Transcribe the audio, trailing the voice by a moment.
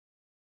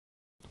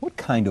What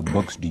kind of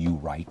books do you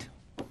write?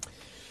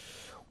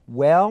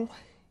 Well,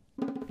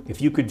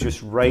 if you could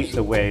just write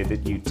the way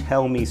that you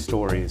tell me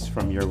stories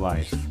from your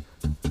life,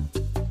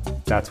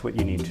 that's what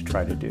you need to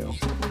try to do.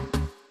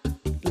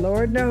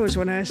 Lord knows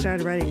when I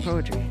started writing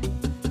poetry,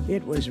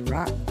 it was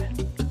rotten.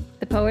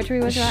 The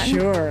poetry was rotten?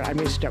 Sure. I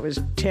was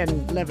 10,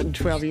 11,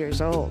 12 years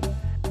old.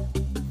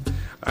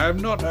 I am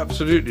not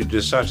absolutely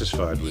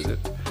dissatisfied with it.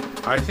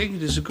 I think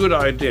it is a good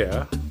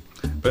idea,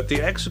 but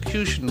the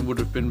execution would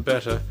have been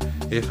better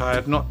if I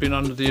had not been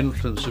under the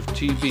influence of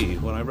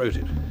TB when I wrote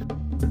it.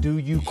 Do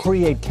you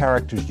create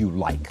characters you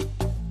like?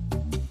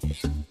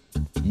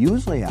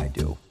 usually I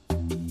do,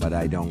 but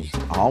I don't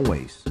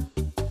always.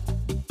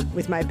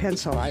 With my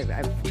pencil,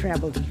 I've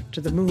traveled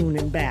to the moon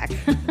and back,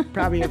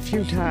 probably a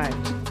few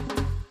times.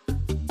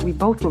 We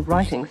both were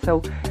writing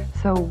so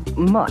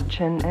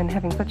much and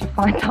having such a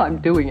fine time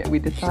doing it, we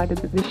decided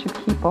that this should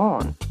keep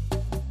on.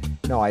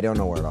 No, I don't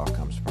know where it all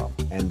comes from.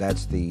 And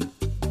that's the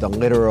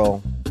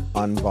literal,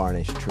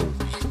 unvarnished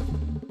truth.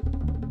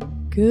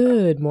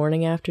 Good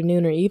morning,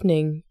 afternoon, or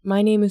evening.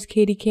 My name is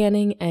Katie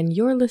Canning, and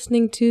you're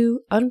listening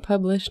to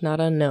Unpublished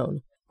Not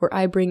Unknown, where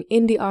I bring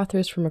indie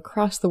authors from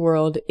across the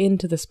world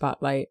into the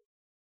spotlight.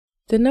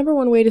 The number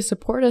one way to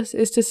support us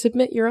is to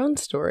submit your own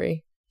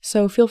story.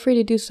 So feel free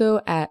to do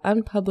so at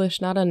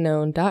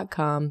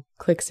unpublishednotunknown.com,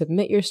 click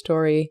Submit Your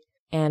Story,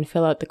 and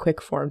fill out the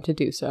quick form to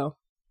do so.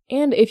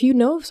 And if you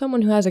know of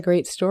someone who has a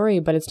great story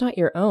but it's not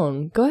your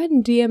own, go ahead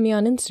and DM me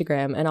on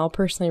Instagram and I'll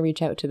personally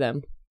reach out to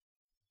them.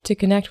 To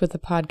connect with the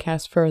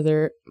podcast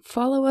further,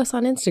 follow us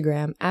on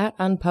Instagram at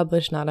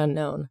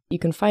unpublishednotunknown. You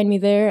can find me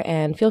there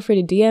and feel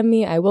free to DM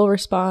me. I will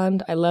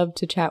respond. I love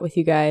to chat with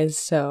you guys,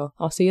 so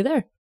I'll see you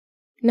there.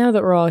 Now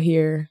that we're all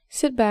here,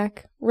 sit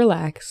back,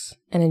 relax,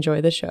 and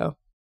enjoy the show.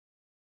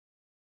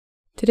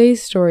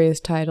 Today's story is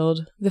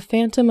titled The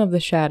Phantom of the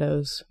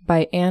Shadows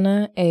by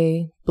Anna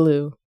A.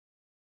 Blue.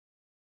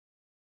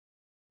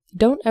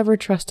 Don't ever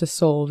trust a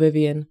soul,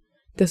 Vivian.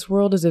 This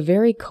world is a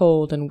very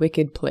cold and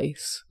wicked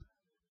place.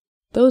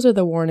 Those are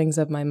the warnings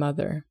of my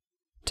mother.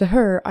 To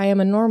her, I am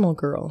a normal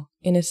girl,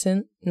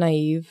 innocent,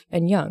 naive,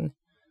 and young.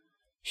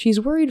 She's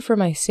worried for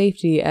my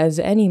safety as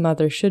any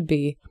mother should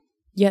be,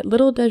 yet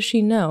little does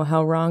she know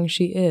how wrong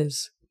she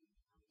is.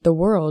 The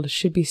world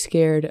should be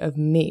scared of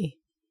me.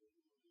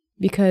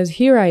 Because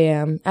here I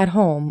am, at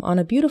home, on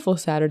a beautiful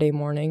Saturday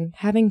morning,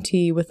 having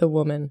tea with a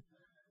woman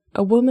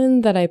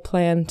that I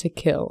plan to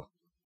kill.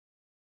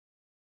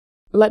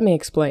 Let me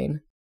explain.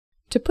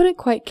 To put it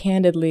quite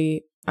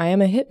candidly, I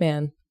am a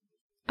hitman.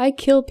 I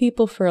kill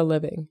people for a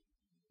living,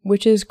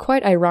 which is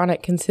quite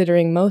ironic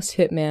considering most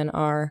hitmen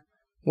are,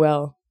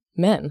 well,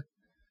 men.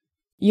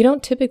 You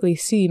don't typically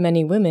see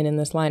many women in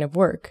this line of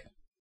work.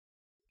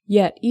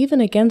 Yet,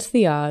 even against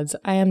the odds,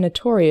 I am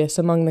notorious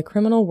among the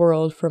criminal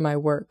world for my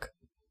work.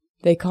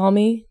 They call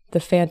me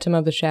the Phantom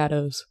of the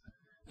Shadows,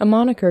 a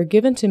moniker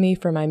given to me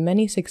for my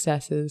many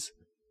successes.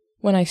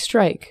 When I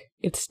strike,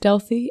 it's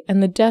stealthy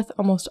and the death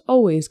almost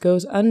always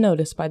goes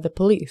unnoticed by the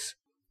police,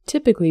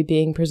 typically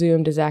being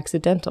presumed as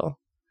accidental.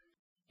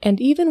 And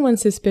even when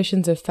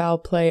suspicions of foul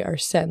play are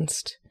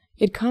sensed,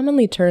 it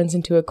commonly turns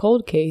into a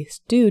cold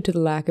case due to the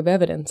lack of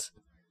evidence.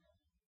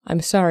 I'm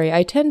sorry,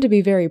 I tend to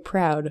be very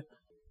proud,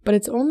 but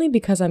it's only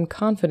because I'm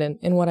confident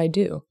in what I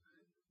do.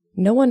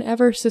 No one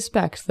ever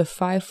suspects the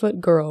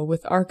 5-foot girl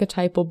with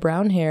archetypal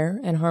brown hair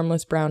and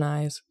harmless brown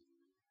eyes.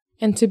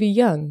 And to be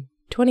young,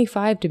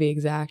 25 to be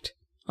exact,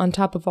 on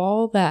top of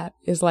all that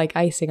is like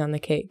icing on the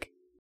cake.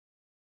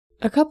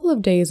 A couple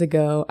of days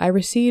ago, I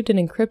received an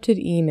encrypted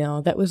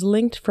email that was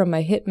linked from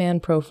my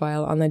Hitman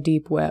profile on the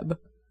deep web.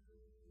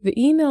 The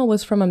email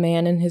was from a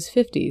man in his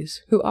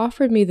 50s who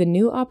offered me the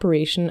new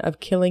operation of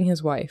killing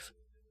his wife.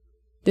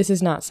 This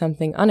is not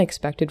something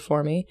unexpected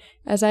for me,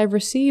 as I've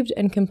received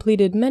and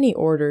completed many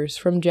orders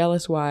from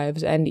jealous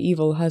wives and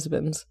evil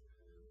husbands.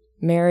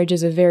 Marriage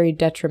is a very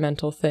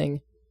detrimental thing.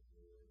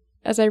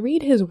 As I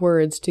read his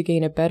words to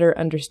gain a better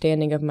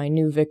understanding of my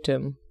new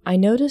victim, I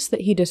noticed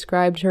that he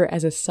described her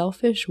as a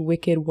selfish,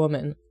 wicked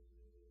woman.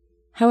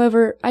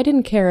 However, I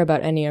didn't care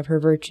about any of her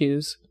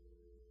virtues.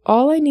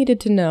 All I needed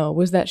to know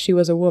was that she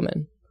was a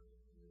woman.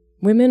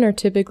 Women are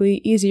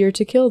typically easier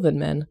to kill than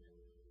men,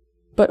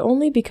 but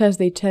only because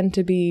they tend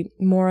to be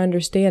more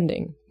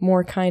understanding,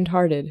 more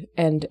kind-hearted,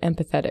 and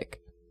empathetic.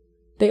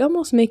 They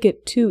almost make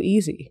it too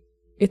easy.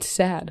 It's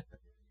sad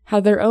how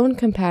their own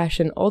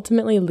compassion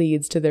ultimately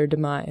leads to their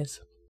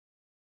demise.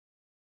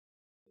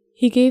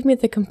 He gave me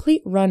the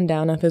complete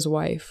rundown of his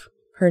wife,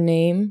 her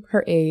name,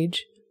 her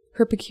age,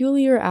 her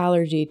peculiar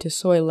allergy to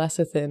soy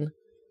lecithin,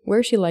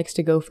 where she likes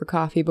to go for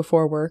coffee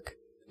before work,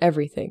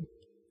 everything.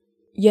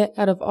 Yet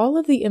out of all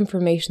of the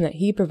information that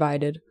he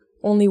provided,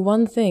 only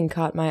one thing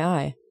caught my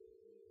eye.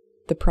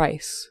 The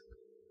price.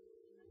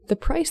 The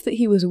price that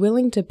he was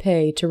willing to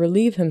pay to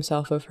relieve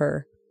himself of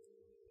her.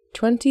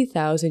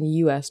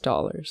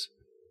 $20,000.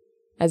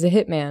 As a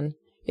hitman,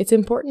 it's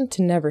important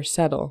to never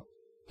settle,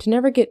 to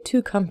never get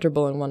too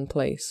comfortable in one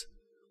place.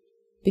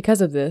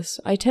 Because of this,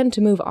 I tend to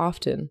move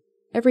often,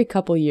 every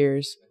couple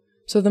years,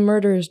 so the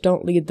murders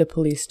don't lead the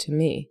police to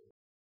me.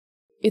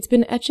 It's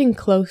been etching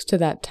close to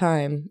that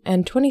time,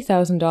 and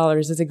 $20,000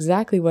 is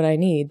exactly what I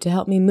need to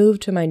help me move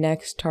to my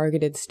next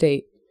targeted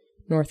state,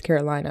 North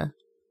Carolina.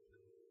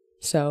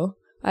 So,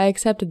 I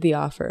accepted the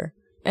offer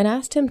and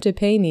asked him to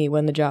pay me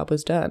when the job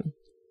was done.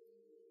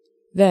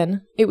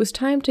 Then, it was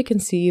time to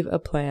conceive a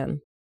plan.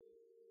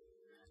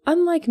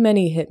 Unlike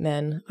many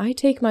hitmen, I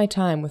take my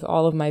time with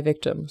all of my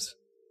victims,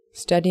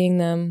 studying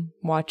them,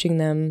 watching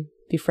them,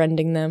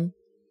 befriending them.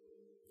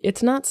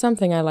 It's not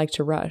something I like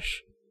to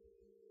rush.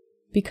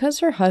 Because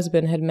her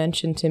husband had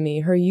mentioned to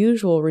me her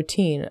usual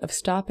routine of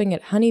stopping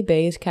at Honey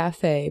Bay's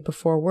cafe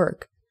before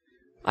work,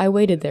 I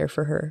waited there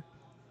for her,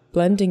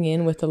 blending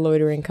in with the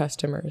loitering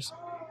customers.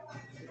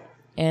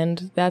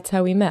 And that's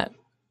how we met.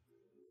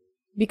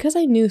 Because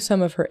I knew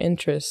some of her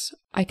interests,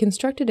 I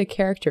constructed a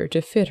character to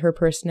fit her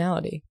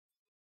personality.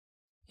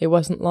 It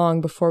wasn't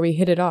long before we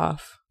hit it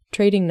off,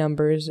 trading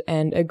numbers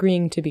and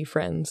agreeing to be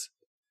friends.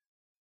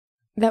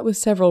 That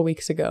was several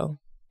weeks ago,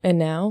 and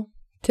now,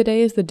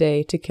 today is the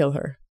day to kill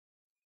her.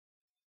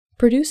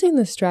 Producing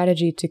the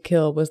strategy to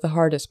kill was the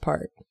hardest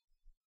part.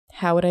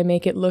 How would I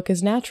make it look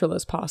as natural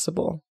as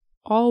possible,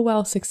 all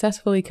while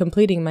successfully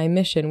completing my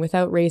mission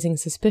without raising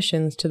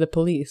suspicions to the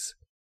police?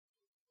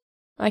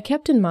 I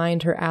kept in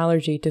mind her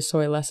allergy to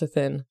soy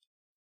lecithin.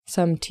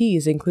 Some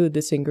teas include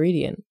this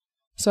ingredient,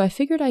 so I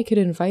figured I could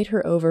invite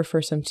her over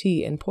for some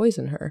tea and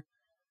poison her.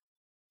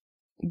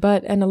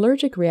 But an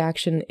allergic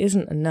reaction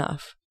isn't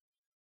enough.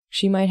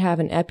 She might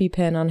have an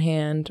EpiPen on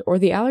hand, or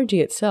the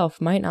allergy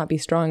itself might not be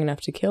strong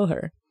enough to kill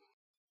her.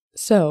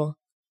 So,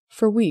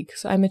 for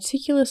weeks, I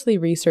meticulously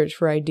researched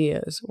for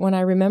ideas when I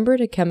remembered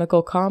a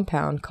chemical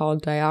compound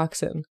called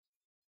dioxin.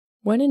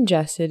 When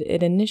ingested,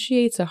 it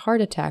initiates a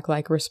heart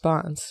attack-like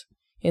response,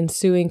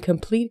 ensuing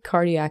complete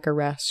cardiac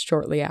arrest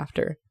shortly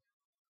after.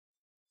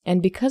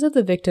 And because of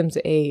the victim's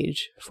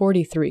age,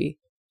 43,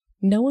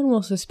 no one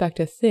will suspect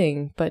a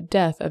thing but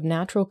death of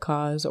natural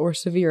cause or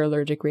severe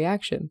allergic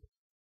reaction.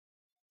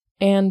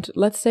 And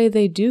let's say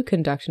they do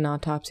conduct an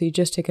autopsy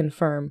just to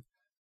confirm.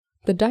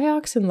 The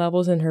dioxin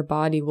levels in her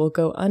body will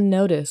go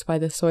unnoticed by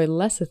the soy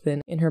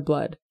lecithin in her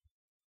blood,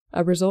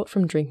 a result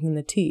from drinking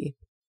the tea.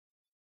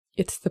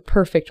 It's the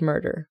perfect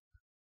murder.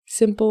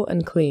 Simple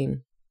and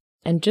clean.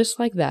 And just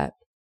like that,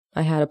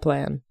 I had a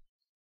plan.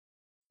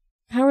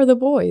 "How are the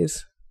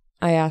boys?"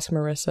 I asked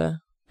Marissa,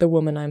 the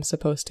woman I'm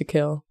supposed to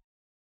kill.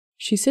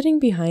 She's sitting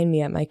behind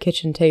me at my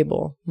kitchen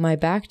table, my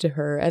back to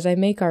her as I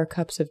make our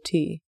cups of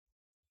tea.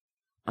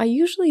 I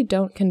usually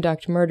don't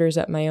conduct murders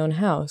at my own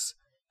house.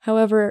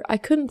 However, I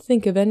couldn't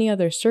think of any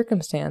other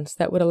circumstance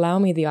that would allow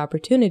me the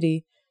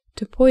opportunity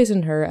to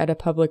poison her at a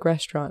public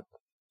restaurant.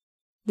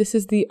 This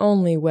is the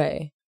only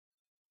way.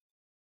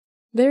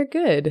 "They're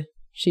good,"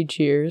 she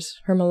cheers,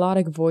 her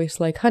melodic voice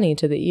like honey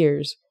to the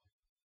ears.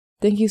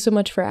 "Thank you so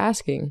much for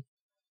asking."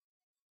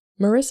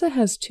 Marissa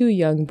has 2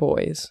 young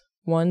boys,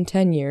 one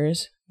 10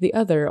 years, the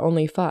other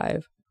only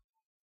 5.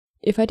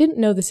 If I didn't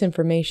know this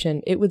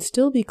information, it would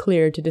still be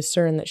clear to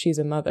discern that she's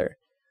a mother.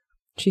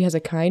 She has a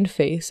kind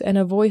face and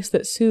a voice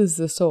that soothes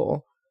the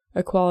soul,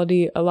 a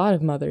quality a lot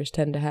of mothers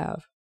tend to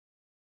have.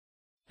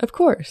 "Of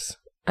course,"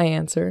 I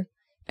answer,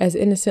 as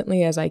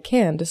innocently as I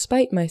can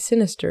despite my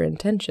sinister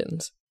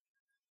intentions.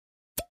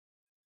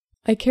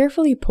 I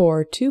carefully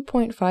pour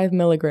 2.5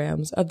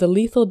 milligrams of the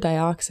lethal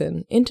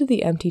dioxin into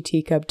the empty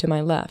teacup to my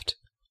left,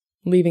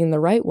 leaving the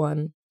right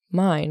one,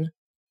 mine,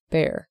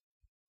 bare.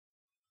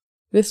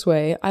 This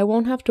way, I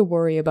won't have to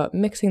worry about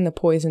mixing the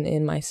poison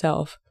in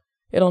myself.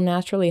 It'll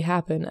naturally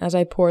happen as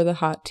I pour the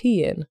hot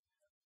tea in.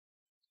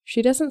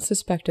 She doesn't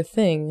suspect a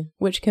thing,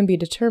 which can be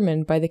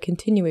determined by the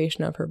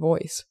continuation of her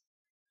voice.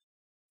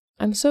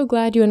 "I'm so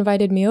glad you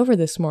invited me over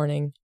this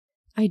morning.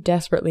 I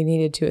desperately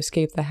needed to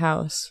escape the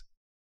house.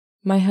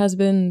 My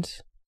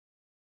husband...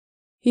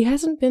 he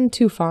hasn't been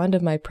too fond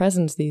of my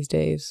presence these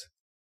days."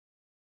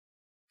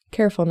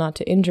 Careful not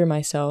to injure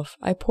myself,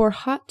 I pour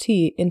hot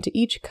tea into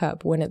each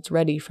cup when it's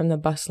ready from the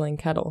bustling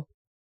kettle.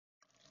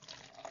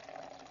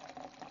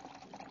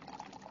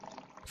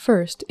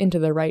 First into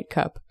the right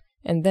cup,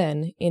 and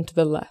then into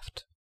the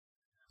left.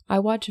 I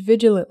watch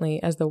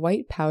vigilantly as the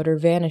white powder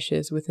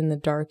vanishes within the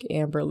dark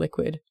amber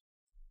liquid.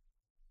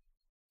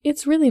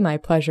 "It's really my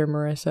pleasure,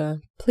 Marissa.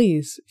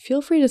 Please,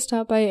 feel free to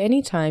stop by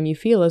any time you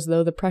feel as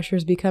though the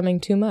pressure's becoming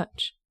too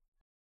much."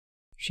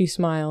 She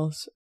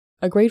smiles,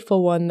 a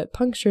grateful one that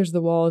punctures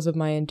the walls of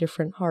my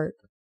indifferent heart.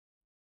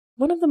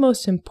 One of the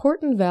most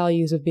important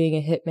values of being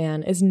a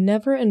hitman is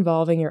never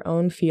involving your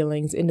own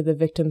feelings into the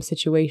victim's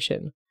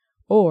situation,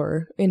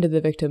 or into the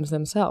victims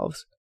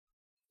themselves.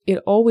 It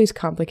always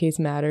complicates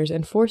matters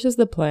and forces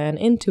the plan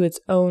into its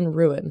own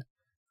ruin.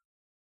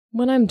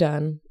 When I'm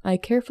done, I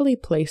carefully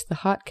place the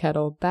hot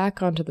kettle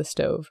back onto the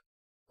stove,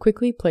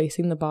 quickly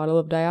placing the bottle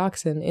of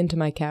dioxin into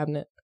my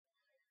cabinet.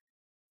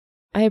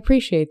 "I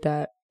appreciate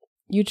that.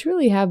 You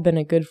truly have been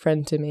a good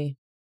friend to me."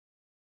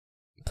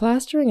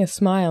 Plastering a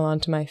smile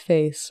onto my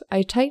face,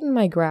 I tighten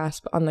my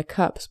grasp on the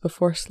cups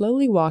before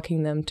slowly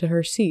walking them to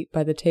her seat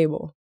by the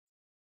table.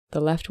 The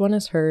left one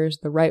is hers,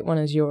 the right one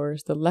is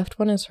yours, the left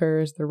one is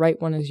hers, the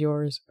right one is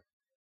yours.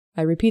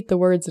 I repeat the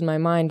words in my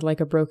mind like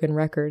a broken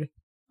record.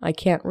 I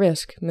can't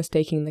risk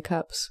mistaking the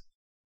cups.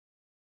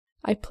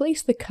 I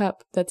place the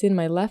cup that's in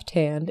my left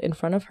hand in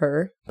front of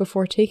her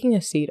before taking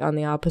a seat on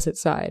the opposite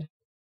side.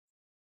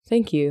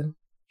 "Thank you,"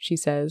 she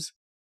says,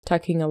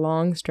 tucking a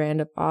long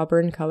strand of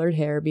auburn-colored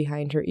hair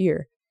behind her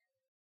ear.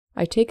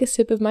 I take a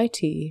sip of my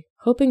tea,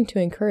 hoping to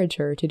encourage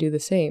her to do the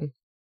same.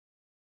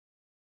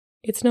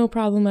 "It's no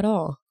problem at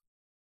all."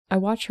 I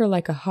watch her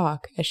like a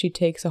hawk as she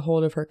takes a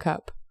hold of her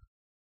cup.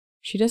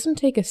 She doesn't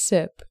take a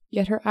sip,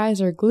 yet her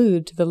eyes are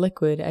glued to the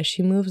liquid as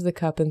she moves the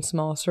cup in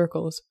small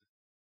circles.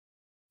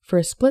 For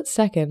a split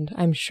second,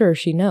 I'm sure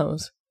she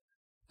knows.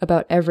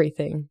 About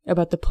everything,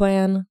 about the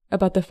plan,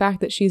 about the fact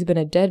that she's been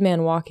a dead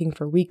man walking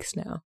for weeks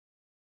now.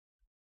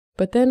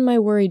 But then my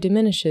worry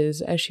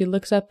diminishes as she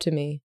looks up to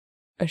me,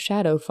 a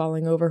shadow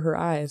falling over her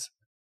eyes.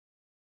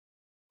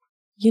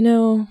 "You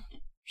know,"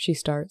 she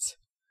starts,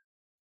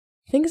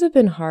 "things have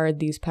been hard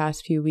these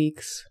past few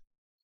weeks.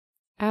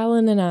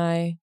 Alan and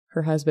I,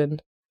 her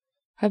husband,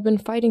 have been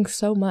fighting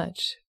so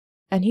much,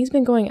 and he's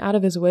been going out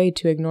of his way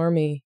to ignore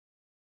me.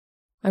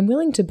 I'm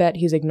willing to bet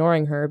he's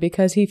ignoring her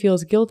because he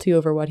feels guilty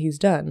over what he's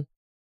done,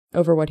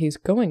 over what he's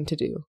going to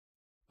do,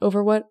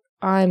 over what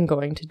I'm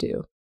going to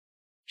do,"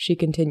 she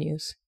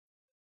continues.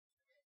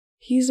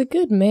 "He's a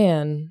good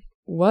man,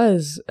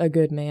 was a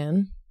good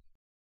man,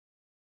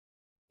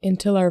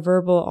 until our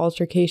verbal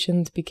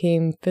altercations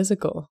became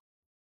physical.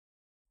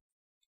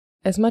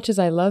 As much as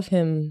I love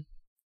him,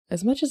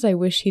 as much as I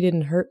wish he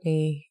didn't hurt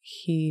me,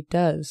 he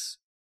does.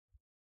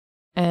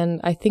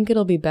 And I think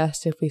it'll be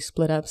best if we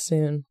split up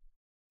soon.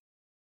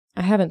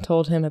 I haven't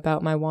told him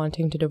about my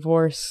wanting to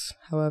divorce,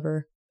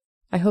 however.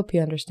 I hope he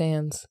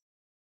understands."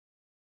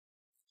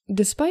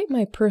 Despite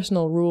my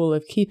personal rule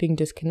of keeping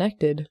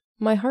disconnected,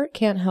 my heart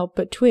can't help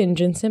but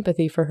twinge in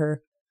sympathy for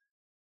her.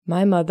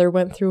 My mother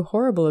went through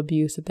horrible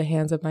abuse at the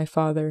hands of my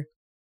father.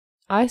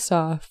 I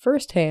saw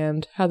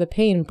firsthand how the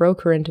pain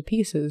broke her into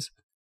pieces.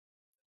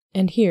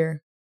 And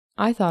here,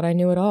 I thought I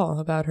knew it all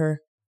about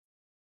her.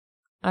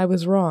 I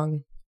was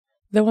wrong,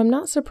 though I'm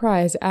not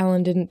surprised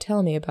Alan didn't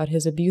tell me about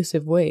his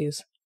abusive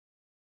ways.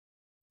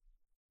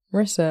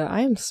 "Marissa,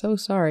 I am so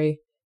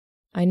sorry.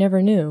 I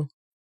never knew.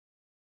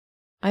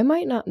 I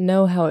might not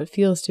know how it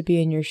feels to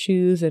be in your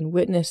shoes and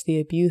witness the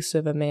abuse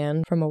of a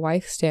man from a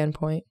wife's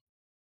standpoint,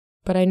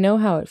 but I know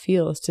how it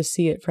feels to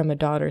see it from a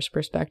daughter's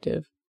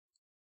perspective."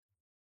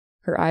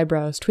 Her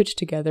eyebrows twitch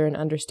together in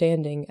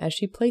understanding as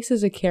she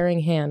places a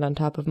caring hand on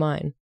top of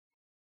mine.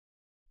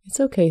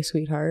 "It's okay,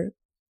 sweetheart.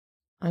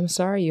 I'm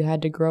sorry you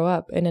had to grow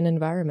up in an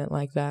environment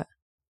like that."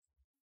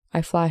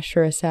 I flash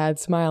her a sad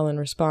smile in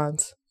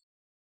response.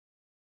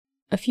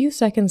 A few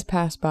seconds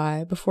pass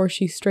by before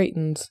she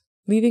straightens,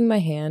 leaving my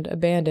hand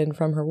abandoned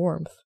from her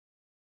warmth.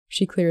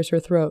 She clears her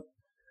throat.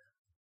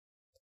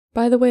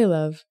 "By the way,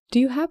 love, do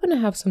you happen to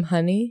have some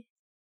honey?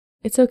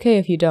 It's okay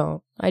if you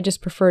don't. I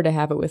just prefer to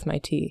have it with my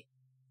tea."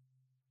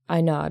 I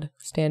nod,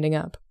 standing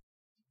up.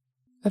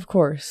 "Of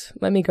course,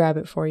 let me grab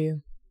it for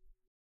you."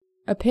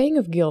 A pang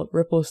of guilt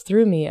ripples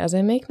through me as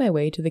I make my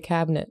way to the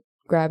cabinet,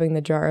 grabbing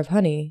the jar of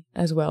honey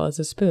as well as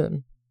a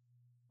spoon.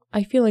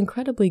 I feel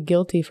incredibly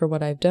guilty for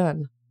what I've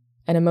done,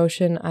 an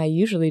emotion I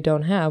usually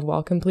don't have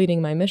while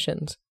completing my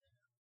missions.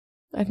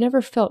 I've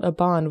never felt a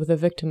bond with a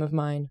victim of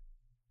mine,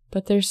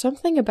 but there's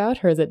something about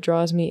her that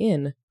draws me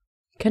in,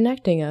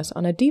 connecting us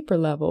on a deeper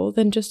level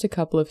than just a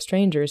couple of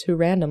strangers who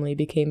randomly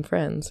became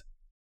friends.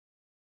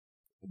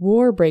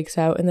 War breaks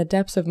out in the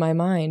depths of my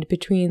mind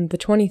between the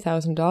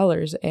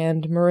 $20,000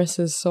 and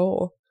Marissa's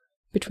soul,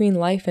 between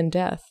life and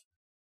death.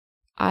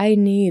 I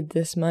need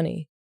this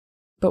money.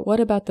 But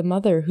what about the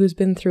mother who's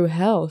been through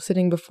hell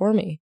sitting before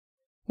me?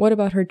 What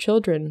about her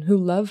children who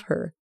love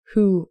her,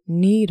 who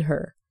need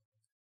her?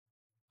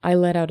 I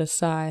let out a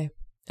sigh,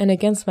 and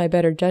against my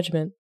better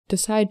judgment,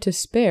 decide to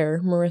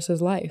spare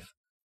Marissa's life.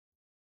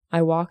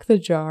 I walk the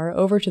jar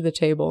over to the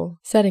table,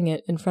 setting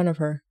it in front of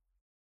her.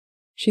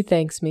 She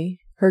thanks me,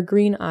 her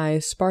green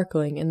eyes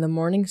sparkling in the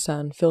morning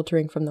sun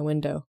filtering from the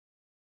window.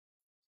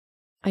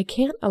 I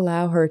can't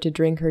allow her to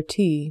drink her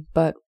tea,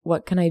 but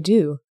what can I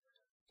do?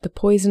 The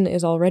poison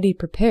is already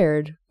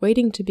prepared,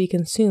 waiting to be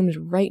consumed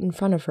right in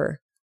front of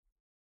her.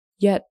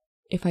 Yet,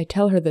 if I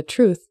tell her the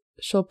truth,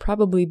 she'll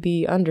probably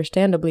be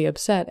understandably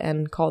upset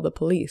and call the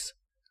police.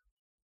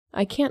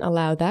 I can't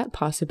allow that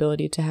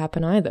possibility to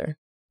happen either.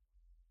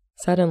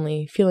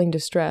 Suddenly, feeling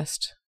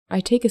distressed, I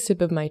take a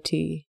sip of my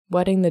tea,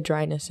 wetting the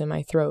dryness in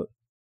my throat.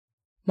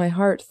 My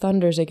heart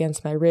thunders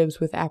against my ribs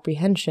with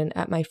apprehension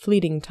at my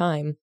fleeting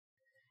time,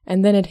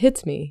 and then it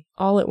hits me,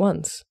 all at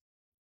once.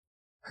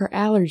 Her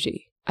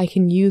allergy. I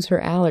can use her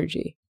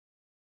allergy.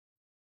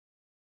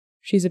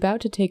 She's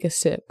about to take a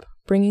sip,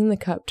 bringing the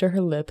cup to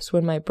her lips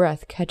when my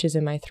breath catches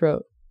in my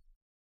throat.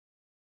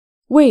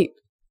 "Wait!"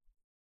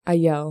 I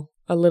yell,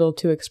 a little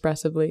too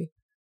expressively.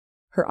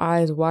 Her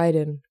eyes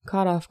widen,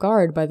 caught off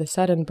guard by the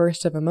sudden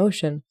burst of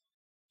emotion.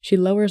 She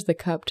lowers the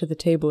cup to the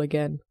table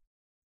again.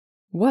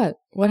 "What?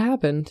 What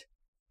happened?"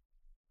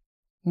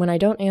 When I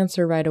don't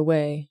answer right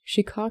away,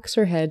 she cocks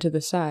her head to the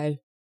side,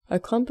 a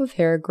clump of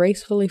hair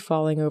gracefully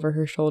falling over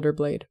her shoulder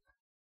blade.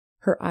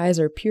 Her eyes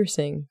are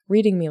piercing,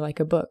 reading me like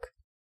a book.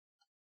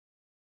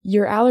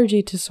 Your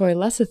allergy to soy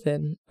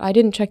lecithin. I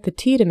didn't check the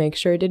tea to make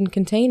sure it didn't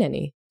contain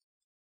any.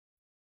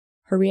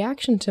 Her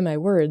reaction to my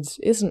words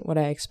isn't what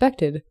I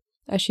expected,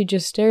 as she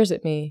just stares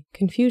at me,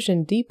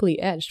 confusion deeply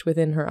etched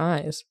within her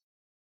eyes.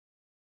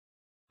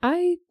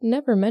 I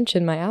never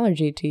mentioned my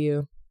allergy to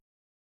you.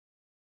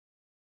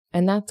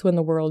 And that's when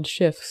the world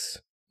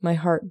shifts, my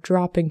heart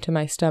dropping to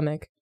my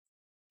stomach.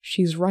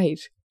 She's right.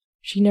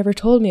 She never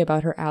told me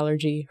about her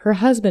allergy. Her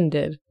husband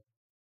did.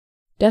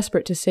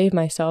 Desperate to save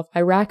myself,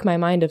 I rack my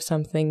mind of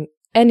something,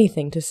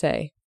 anything to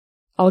say.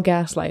 I'll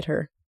gaslight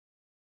her.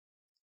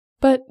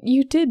 But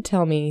you did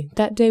tell me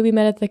that day we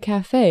met at the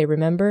cafe,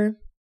 remember?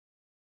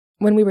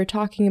 When we were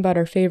talking about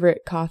our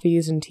favorite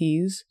coffees and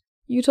teas,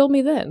 you told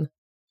me then.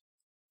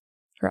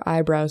 Her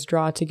eyebrows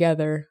draw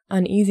together,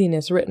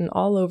 uneasiness written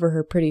all over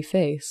her pretty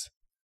face.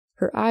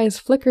 Her eyes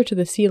flicker to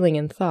the ceiling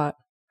in thought,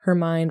 her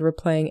mind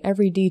replaying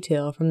every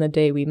detail from the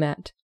day we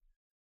met.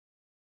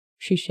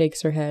 She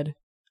shakes her head.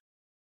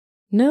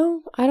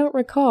 No, I don't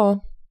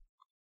recall.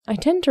 I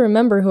tend to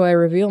remember who I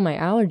reveal my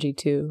allergy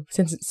to,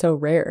 since it's so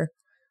rare.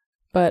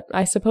 But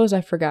I suppose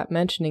I forgot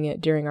mentioning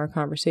it during our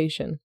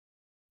conversation.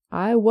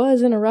 I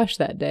was in a rush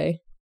that day.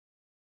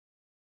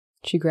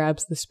 She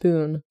grabs the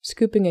spoon,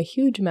 scooping a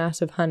huge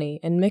mass of honey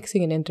and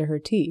mixing it into her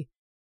tea.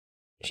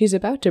 She's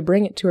about to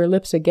bring it to her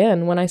lips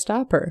again when I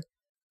stop her.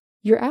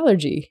 Your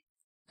allergy,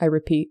 I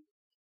repeat.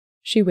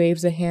 She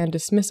waves a hand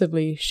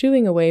dismissively,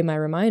 shooing away my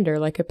reminder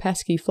like a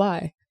pesky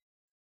fly.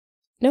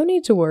 No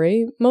need to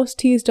worry. Most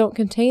teas don't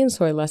contain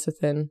soy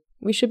lecithin.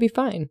 We should be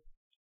fine.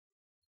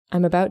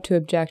 I'm about to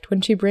object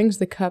when she brings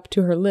the cup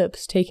to her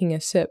lips, taking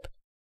a sip.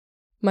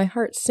 My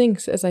heart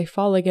sinks as I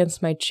fall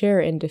against my chair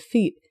in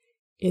defeat.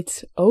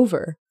 It's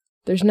over.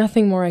 There's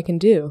nothing more I can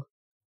do.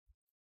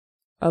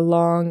 A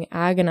long,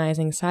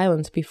 agonizing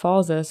silence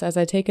befalls us as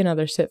I take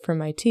another sip from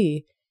my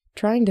tea,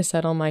 trying to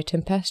settle my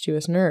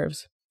tempestuous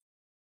nerves.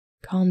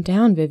 Calm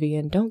down,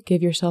 Vivian. Don't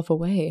give yourself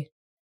away.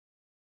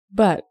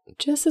 But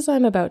just as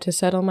I'm about to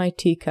settle my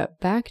teacup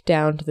back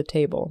down to the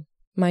table,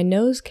 my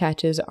nose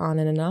catches on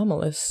an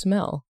anomalous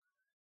smell.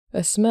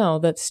 A smell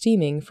that's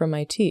steaming from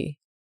my tea.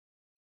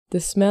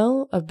 The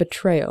smell of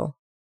betrayal.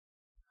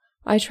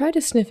 I try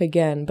to sniff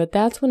again, but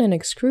that's when an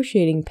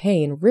excruciating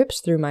pain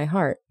rips through my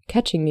heart,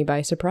 catching me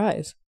by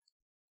surprise.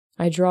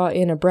 I draw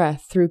in a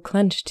breath through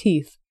clenched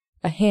teeth,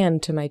 a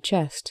hand to my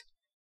chest.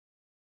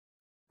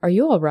 Are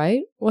you all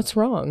right? What's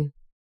wrong?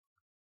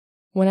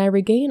 When I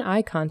regain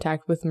eye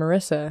contact with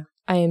Marissa,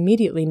 I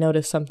immediately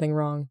notice something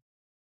wrong.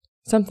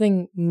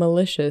 Something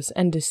malicious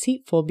and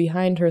deceitful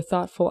behind her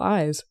thoughtful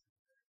eyes.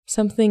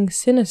 Something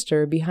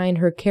sinister behind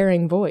her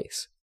caring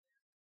voice.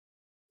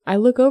 I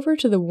look over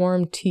to the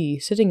warm tea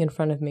sitting in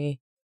front of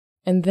me,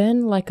 and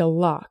then, like a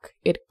lock,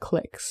 it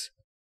clicks.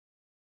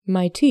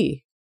 My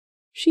tea.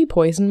 She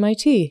poisoned my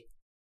tea.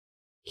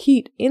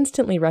 Heat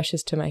instantly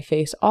rushes to my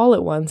face all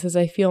at once as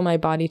I feel my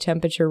body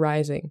temperature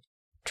rising,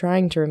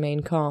 trying to remain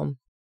calm,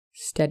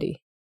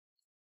 steady.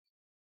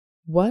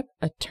 What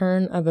a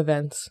turn of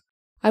events.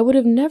 I would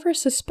have never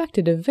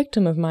suspected a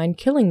victim of mine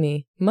killing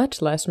me,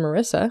 much less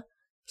Marissa.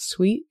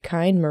 Sweet,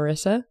 kind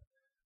Marissa.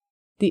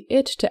 The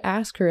itch to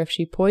ask her if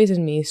she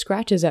poisoned me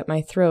scratches at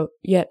my throat,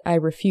 yet I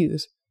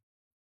refuse.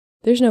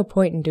 There's no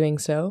point in doing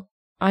so.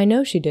 I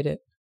know she did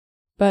it.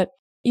 But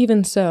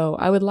even so,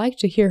 I would like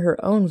to hear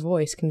her own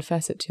voice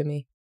confess it to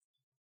me.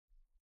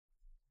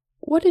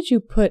 What did you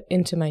put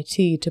into my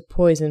tea to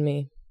poison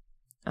me?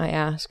 I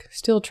ask,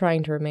 still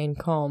trying to remain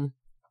calm.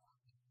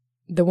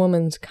 The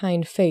woman's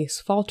kind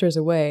face falters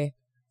away,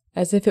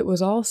 as if it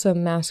was all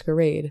some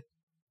masquerade.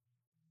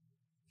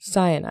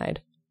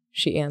 Cyanide,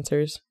 she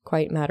answers,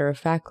 quite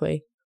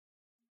matter-of-factly.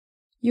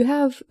 You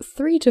have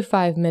 3 to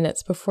 5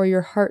 minutes before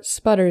your heart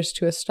sputters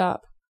to a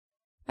stop.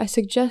 I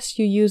suggest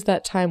you use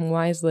that time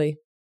wisely.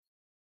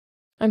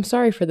 I'm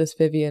sorry for this,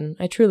 Vivian,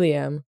 I truly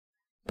am,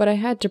 but I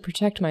had to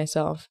protect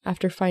myself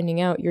after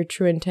finding out your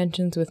true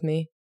intentions with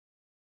me.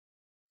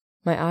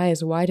 My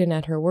eyes widen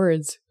at her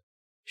words.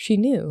 She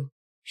knew.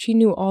 She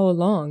knew all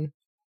along.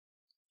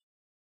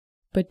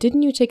 But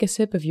didn't you take a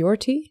sip of your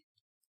tea?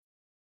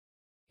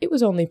 It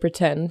was only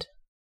pretend.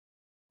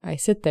 I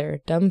sit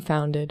there,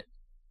 dumbfounded.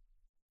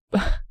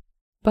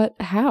 But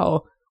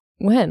how?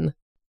 When?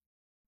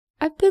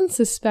 I've been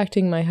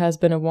suspecting my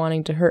husband of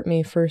wanting to hurt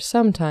me for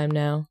some time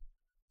now,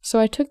 so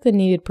I took the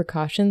needed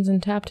precautions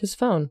and tapped his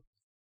phone.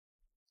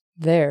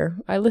 There,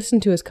 I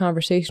listened to his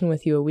conversation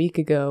with you a week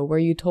ago where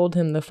you told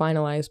him the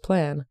finalized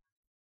plan.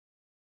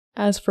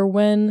 As for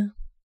when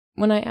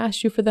I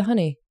asked you for the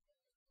honey.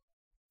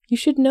 You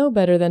should know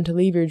better than to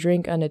leave your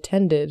drink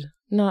unattended,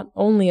 not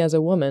only as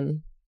a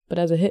woman, but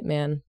as a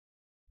hitman.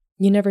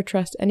 You never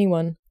trust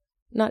anyone,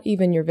 not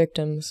even your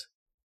victims.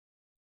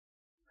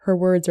 Her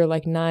words are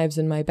like knives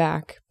in my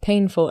back,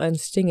 painful and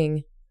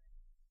stinging.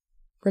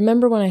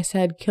 Remember when I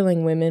said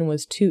killing women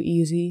was too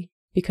easy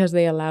because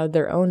they allowed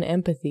their own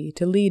empathy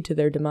to lead to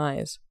their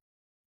demise?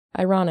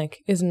 Ironic,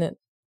 isn't it?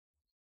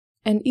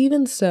 And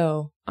even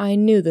so, I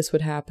knew this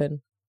would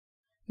happen.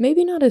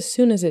 Maybe not as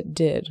soon as it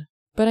did,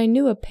 but I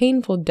knew a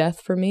painful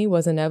death for me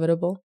was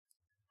inevitable.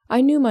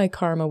 I knew my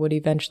karma would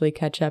eventually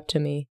catch up to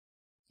me,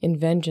 in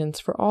vengeance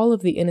for all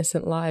of the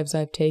innocent lives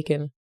I've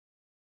taken.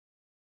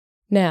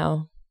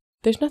 Now,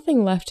 there's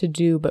nothing left to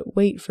do but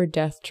wait for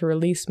death to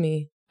release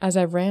me, as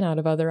I've ran out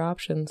of other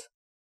options.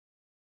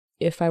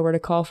 If I were to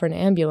call for an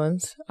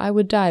ambulance, I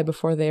would die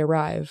before they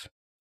arrive.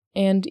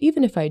 And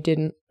even if I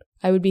didn't,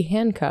 I would be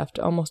handcuffed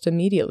almost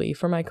immediately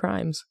for my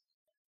crimes.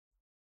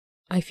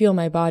 I feel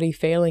my body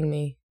failing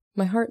me,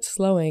 my heart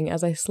slowing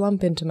as I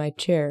slump into my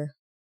chair,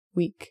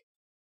 weak.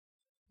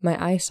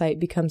 My eyesight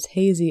becomes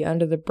hazy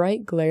under the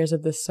bright glares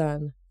of the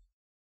sun,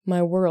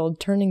 my world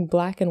turning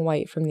black and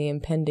white from the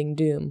impending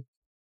doom.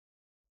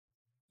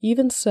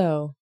 Even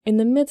so, in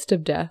the midst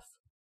of death,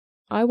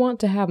 I want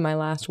to have my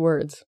last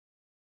words.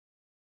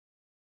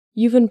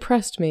 You've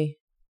impressed me.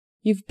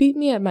 You've beat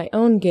me at my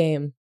own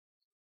game.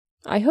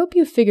 I hope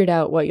you've figured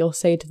out what you'll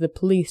say to the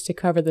police to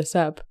cover this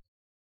up,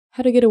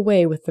 how to get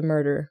away with the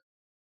murder.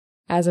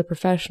 As a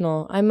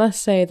professional, I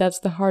must say that's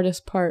the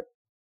hardest part.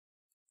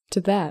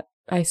 To that,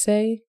 I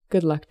say,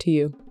 good luck to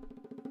you.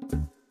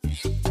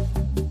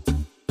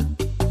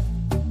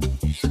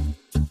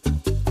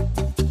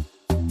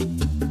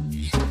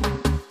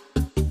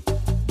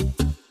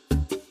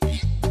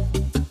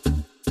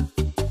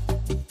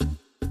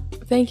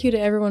 Thank you to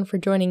everyone for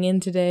joining in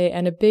today,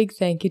 and a big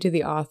thank you to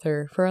the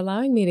author for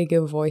allowing me to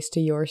give voice to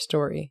your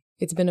story.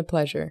 It's been a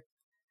pleasure.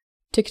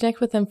 To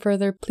connect with them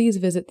further, please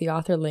visit the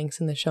author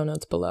links in the show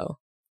notes below.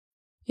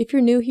 If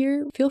you're new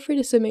here, feel free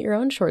to submit your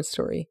own short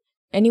story.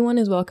 Anyone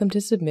is welcome to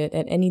submit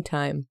at any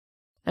time.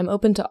 I'm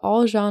open to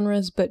all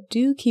genres, but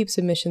do keep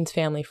submissions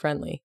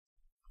family-friendly.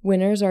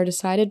 Winners are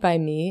decided by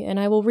me, and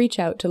I will reach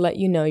out to let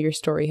you know your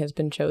story has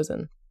been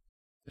chosen.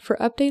 For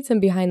updates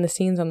and behind the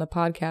scenes on the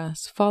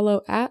podcast,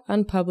 follow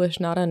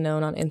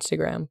 @UnpublishedNotUnknown on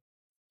Instagram.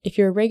 If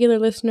you're a regular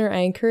listener, I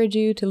encourage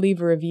you to leave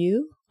a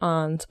review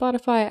on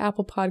Spotify,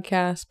 Apple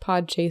Podcasts,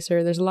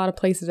 Podchaser. There's a lot of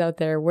places out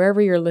there.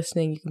 Wherever you're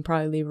listening, you can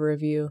probably leave a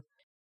review.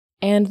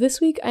 And this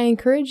week, I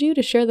encourage you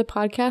to share the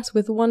podcast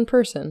with one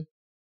person.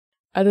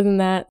 Other than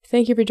that,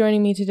 thank you for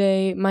joining me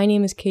today. My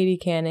name is Katie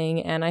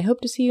Canning, and I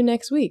hope to see you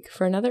next week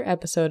for another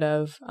episode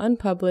of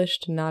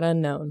Unpublished Not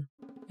Unknown.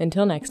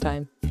 Until next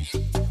time.